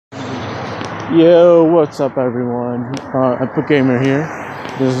Yo, what's up, everyone? Epic Gamer here.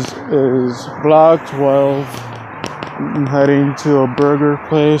 This is vlog 12. I'm heading to a burger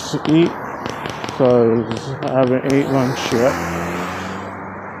place to eat because I haven't ate lunch yet.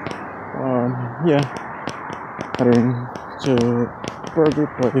 Heading to a burger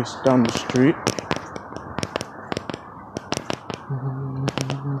place down the street.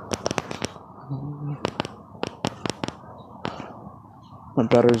 My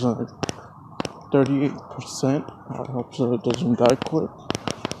battery's on 38%. I hope so it doesn't die quick,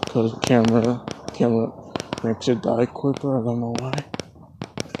 because camera makes it die quicker. I don't know why.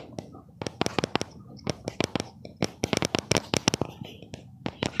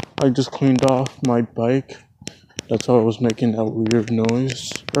 I just cleaned off my bike. That's why I was making that weird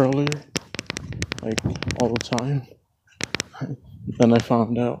noise earlier, like all the time. Then I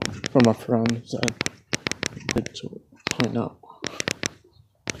found out from a friend that it's clean up.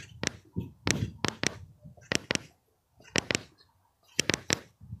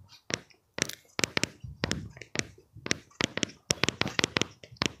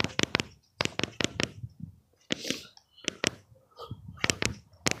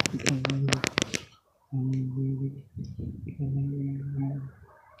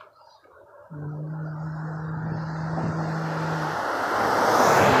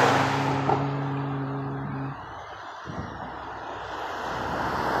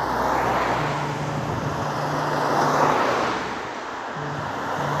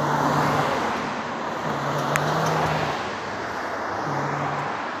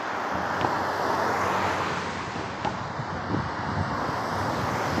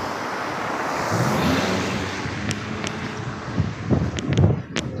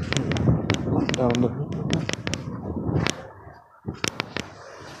 Down the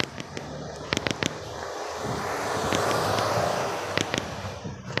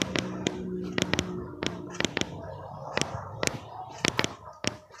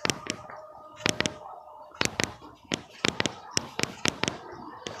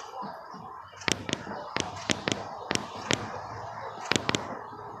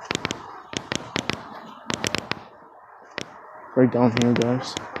right down here,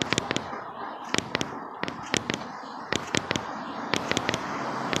 guys.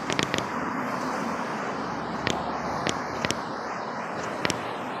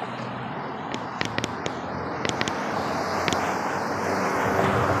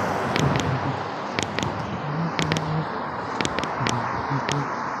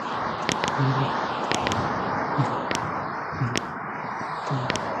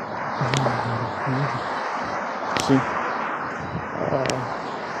 See,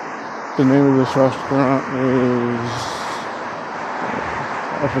 the name of this restaurant is,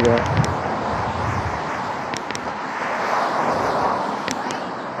 I forgot.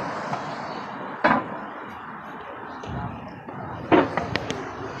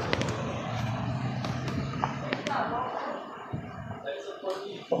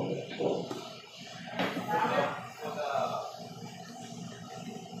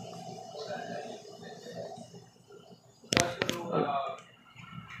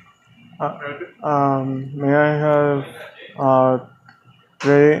 May I have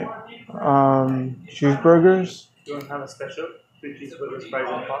three cheeseburgers? You want to have a special? 3 cheeseburgers, fries,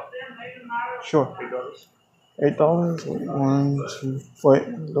 and pop? Sure. $8. $8. One, two. Wait,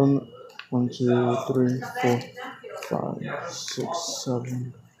 don't. 1, 2, 3, 4, 5, 6,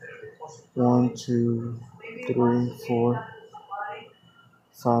 7. 1, 2, 3, 4,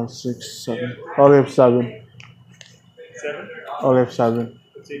 5, 6, 7. I only have 7. 7? I only have 7.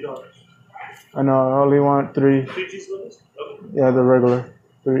 It's $8. I know. I only want 3. 3 cheeseburgers? Okay. Yeah, the regular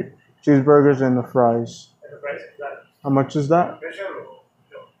 3 cheeseburgers and the fries. And the price is that? How much is that? 3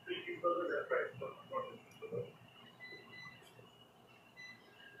 cheeseburgers and a fries.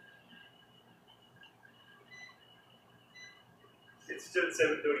 It's still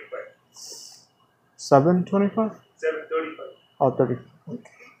 $7.35. 7.25? $7.35. Oh, 30.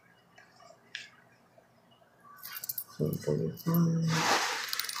 Okay. 7.35.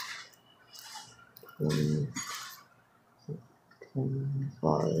 20,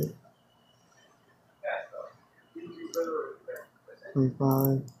 25,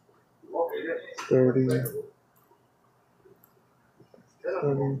 25, 30,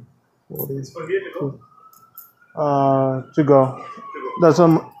 30, 40. It's for here to go? To go. That's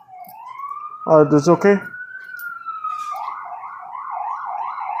that's okay?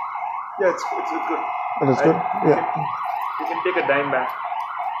 Yeah, it's good. Oh, that's good? Yeah. You can take a dime back.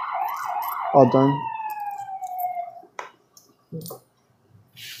 All done.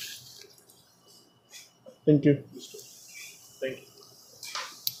 Thank you. Thank you.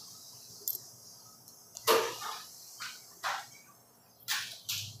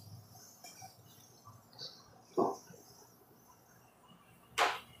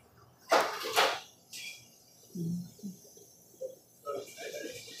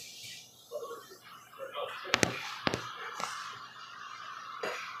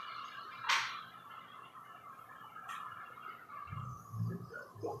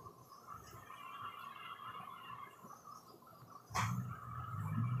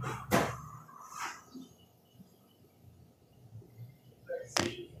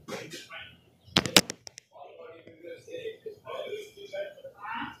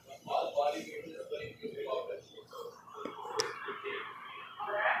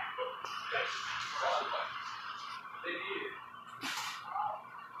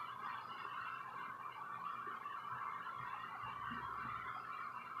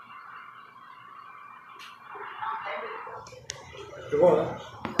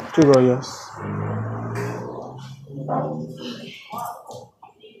 To go, yes.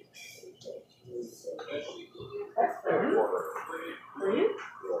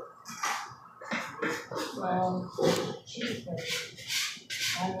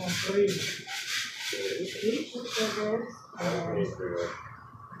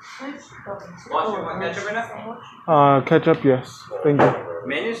 Ketchup, yes. Thank you.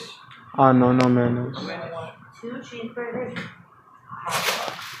 Mayonnaise? No, no mayonnaise. Two cheeseburgers.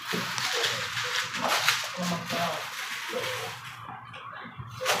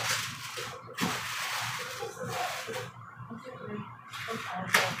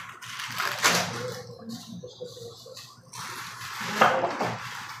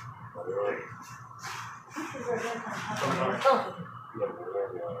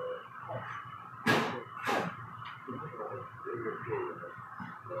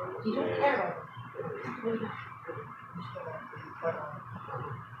 You don't care about it.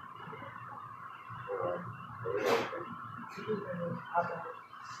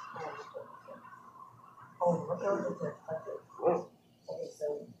 Oh, what else is there? Okay, so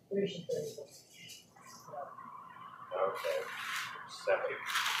where should there go? Okay. 7.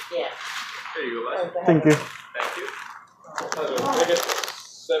 Yeah. There you go, bud. Thank you. Thank you. I get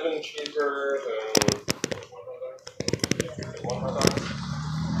 7 cheeseburgers and 1 hot dog.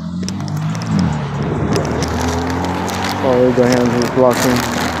 Sorry, the hand is blocking.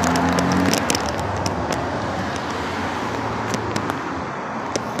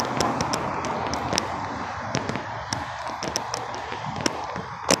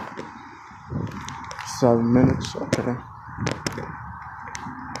 Seven minutes, okay.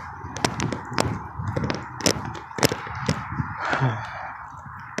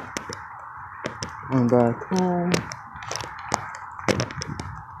 I'm back home.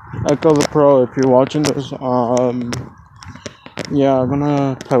 Echo the Pro, if you're watching this, yeah, I'm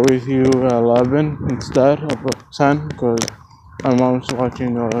gonna play with you at 11 instead of 10, because my mom's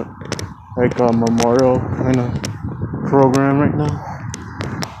watching like a memorial kind of program right now.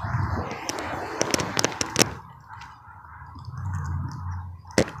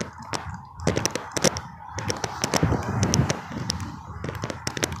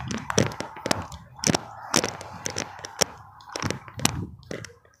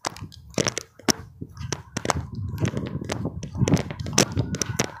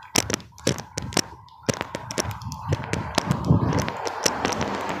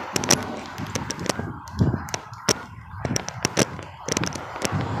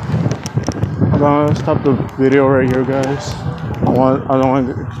 I'm gonna stop the video right here, guys. I don't want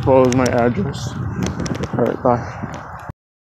to expose my address. Alright, bye.